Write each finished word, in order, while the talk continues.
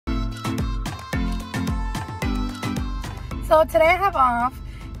So today I have off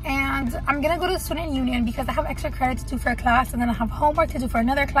and I'm gonna go to the student union because I have extra credits to do for a class and then I have homework to do for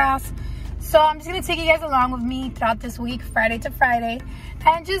another class. So I'm just gonna take you guys along with me throughout this week, Friday to Friday,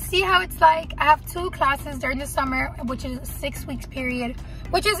 and just see how it's like. I have 2 classes during the summer, which is a 6 weeks period,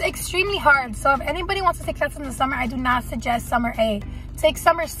 which is extremely hard. So if anybody wants to take classes in the summer, I do not suggest summer A. Take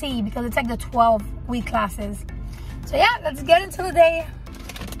summer C because it's like the 12-week classes. So yeah, let's get into the day.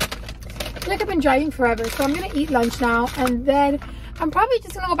 I feel like I've been driving forever, so I'm gonna eat lunch now and then I'm probably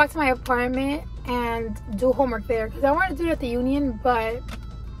just gonna go back to my apartment and do homework there because I want to do it at the union, but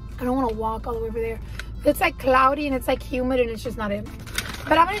I don't want to walk all the way over there. It's like cloudy and it's like humid and it's just not it.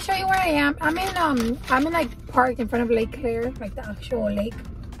 But I'm gonna show you where I am. I'm in like parked in front of Lake Claire, like the actual lake.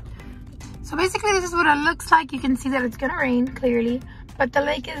 So basically this is what it looks like. You can see that it's gonna rain clearly, but the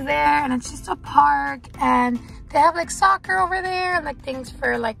lake is there and it's just a park and they have like soccer over there, like things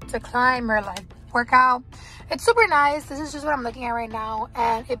for like to climb or like work out. It's super nice. This is just what I'm looking at right now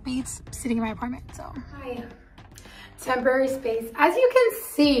and it beats sitting in my apartment. So hi. Temporary space. As you can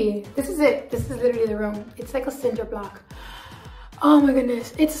see, this is it. This is literally the room. It's like a cinder block. Oh my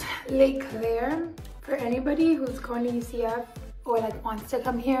goodness. It's Lake Claire for anybody who's going to UCF or like wants to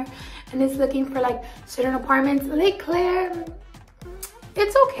come here and is looking for like certain apartments. Lake Claire,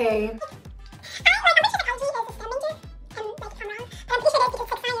 it's okay.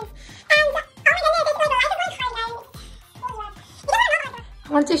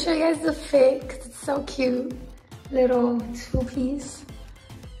 I want to show you guys the fit because it's so cute. Little 2-piece.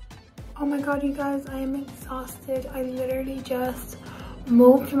 Oh my god, you guys, I am exhausted. I literally just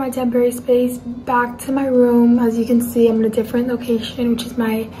moved from my temporary space back to my room. As you can see, I'm in a different location, which is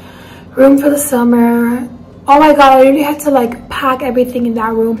my room for the summer. Oh my god, I really had to like pack everything in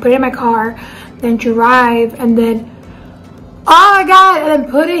that room, put it in my car, then drive, and then oh my god, and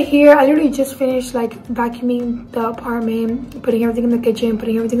then put it here. I literally just finished like vacuuming the apartment, putting everything in the kitchen,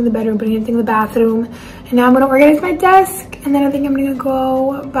 putting everything in the bedroom, putting everything in the bathroom, and now I'm gonna organize my desk, and then I think I'm gonna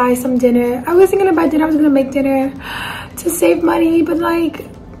go buy some dinner. I wasn't gonna buy dinner, I was gonna make dinner to save money, but like,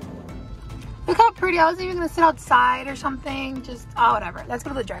 look how pretty. I wasn't even gonna sit outside or something, just oh whatever. Let's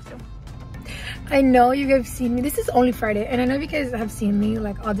go to the drive-thru. I know you guys have seen me. This is only Friday, and I know you guys have seen me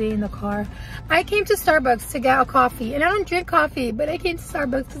like all day in the car. I came to Starbucks to get a coffee, and I don't drink coffee, but I came to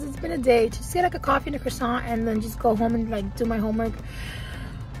Starbucks because it's been a day. Just get like a coffee and a croissant, and then just go home and like do my homework.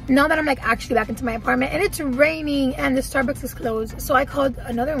 Now that I'm like actually back into my apartment, and it's raining, and the Starbucks is closed, so I called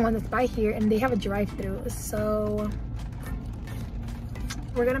another one that's by here, and they have a drive-thru. So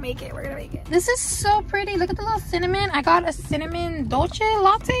we're gonna make it. We're gonna make it. This is so pretty. Look at the little cinnamon. I got a cinnamon dolce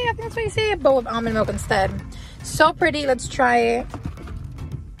latte. I think that's what you say, but with almond milk instead. So pretty. Let's try it.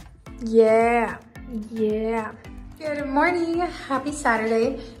 Yeah. Yeah. Good morning. Happy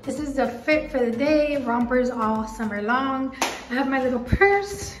Saturday. This is the fit for the day. Rompers all summer long. I have my little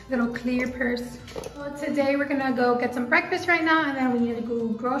purse, little clear purse. So today we're gonna go get some breakfast right now, and then we need to go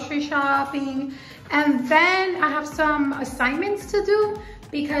grocery shopping. And then I have some assignments to do,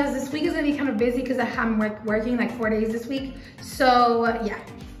 because this week is gonna be kind of busy because I'm working like 4 days this week. So yeah,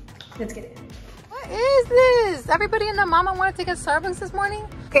 let's get it. What is this? Everybody and their mama wanted to get Starbucks this morning?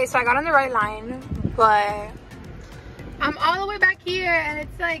 Okay, so I got on the right line, but I'm all the way back here and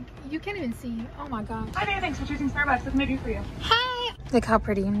it's like, you can't even see. Oh my God. Hi there, thanks for choosing Starbucks. What can I do for you? Hi. Look how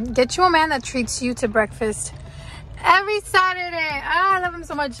pretty. Get you a man that treats you to breakfast every Saturday. Oh, I love him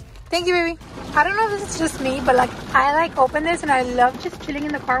so much. Thank you, baby. I don't know if this is just me, but like I like open this and I love just chilling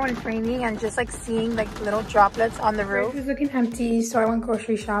in the car when it's raining and just like seeing like little droplets on the roof. It's looking empty, so I went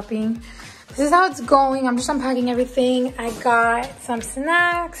grocery shopping. This is how it's going. I'm just unpacking everything. I got some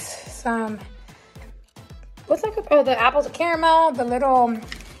snacks, some, what's like, oh, the apples of caramel, the little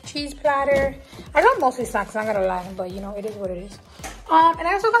cheese platter. I got mostly snacks, I'm not gonna lie, but you know, it is what it is. And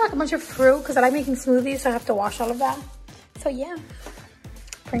I also got like a bunch of fruit because I like making smoothies, so I have to wash all of that. So yeah.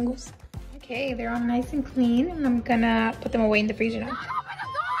 Pringles. Okay, they're all nice and clean, and I'm gonna put them away in the freezer now. Don't open the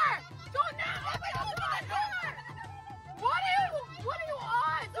door! Do not open the door! What do you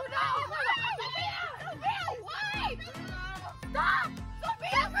want? Do not open the door! Sophia! Wait! Stop!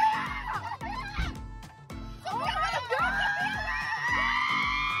 Sophia! Sophia, open the door!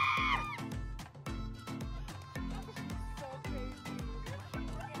 So crazy.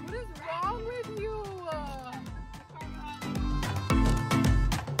 What is wrong with you?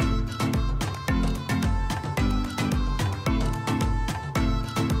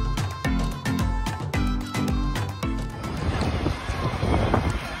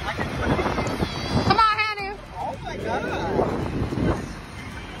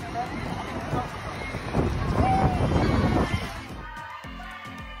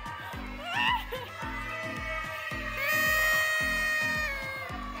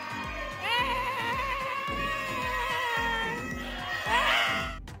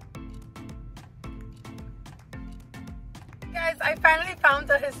 finally found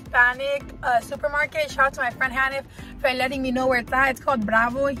the Hispanic supermarket. Shout out to my friend Hanif for letting me know where it's at. It's called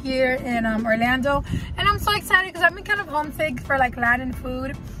Bravo here in Orlando. And I'm so excited because I've been kind of homesick for like Latin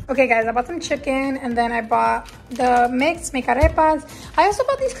food. Okay guys, I bought some chicken and then I bought the mixed arepas. I also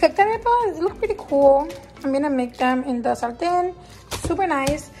bought these cooked arepas. They look pretty cool. I'm gonna make them in the sartén. Super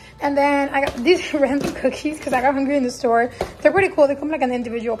nice. And then I got these random cookies because I got hungry in the store. They're pretty cool. They come like an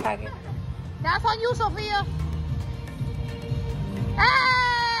individual packet. That's on you, Sophia. Ah!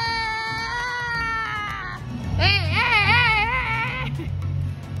 Hey, hey, hey, hey!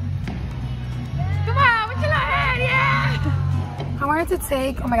 Come on, with your head, yeah! I wanted to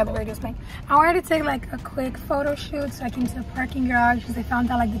take, oh my god, the radio's playing. I wanted to take like a quick photo shoot so I came to the parking garage because I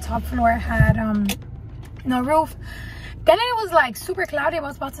found out like the top floor had no roof. Then it was like super cloudy. It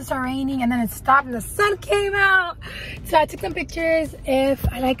was about to start raining and then it stopped and the sun came out. So I took some pictures. If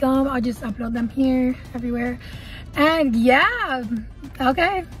I like them, I'll just upload them here, everywhere. And yeah,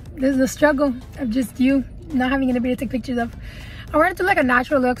 okay. This is a struggle of just you not having anybody to take pictures of. I wanted to do like a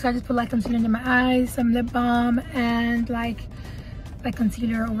natural look, so I just put like concealer in my eyes, some lip balm, and like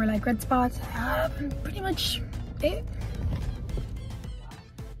concealer over like red spots. Pretty much it.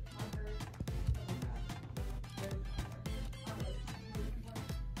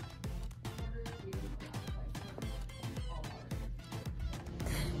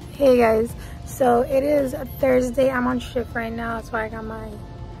 Hey guys, so it is a Thursday. I'm on shift right now. That's why I got my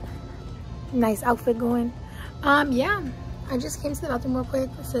nice outfit going. Yeah, I just came to the bathroom real quick.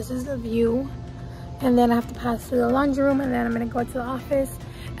 So this is the view. And then I have to pass through the laundry room and then I'm gonna go to the office.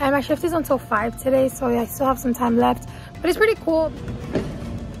 And my shift is until 5 today, so I still have some time left. But it's pretty cool.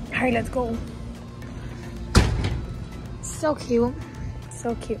 All right, let's go. So cute,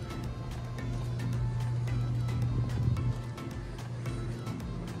 so cute.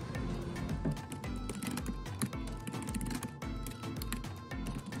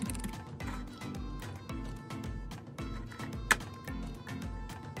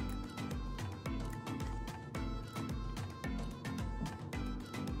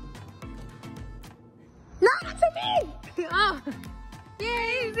 Oh,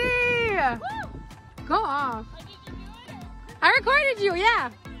 yeah, easy. Woo. Go off. I recorded you, yeah.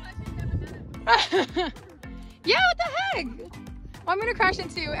 Yeah, what the heck? I'm gonna crash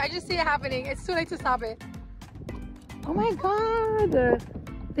into you. I just see it happening. It's too late to stop it. Oh my god.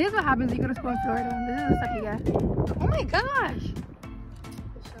 This is what happens when you go to school in Florida. This is the stuff you get. Oh my gosh.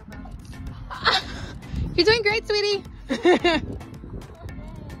 You're doing great, sweetie.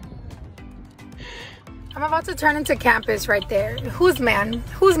 I'm about to turn into campus right there. Whose man?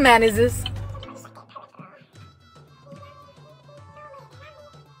 Whose man is this?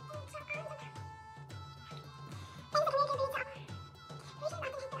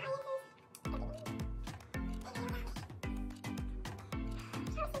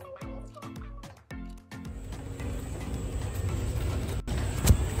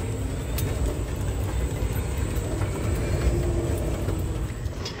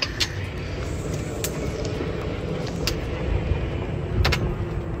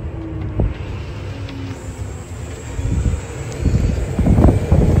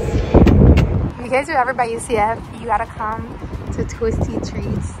 If you guys are ever by UCF, you gotta come to Twisty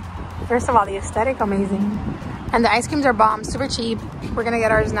Treats. First of all, the aesthetic, amazing. And the ice creams are bomb, super cheap. We're gonna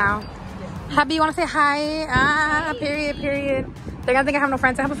get ours now. Happy, you wanna say hi? Ah, period, period. They're gonna think I have no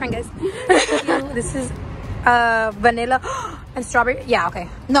friends. I have a friend, guys. This is vanilla and strawberry. Yeah, okay.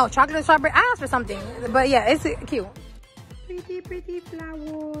 No, chocolate and strawberry. I asked for something, but yeah, it's cute. Pretty, pretty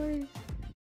flowers.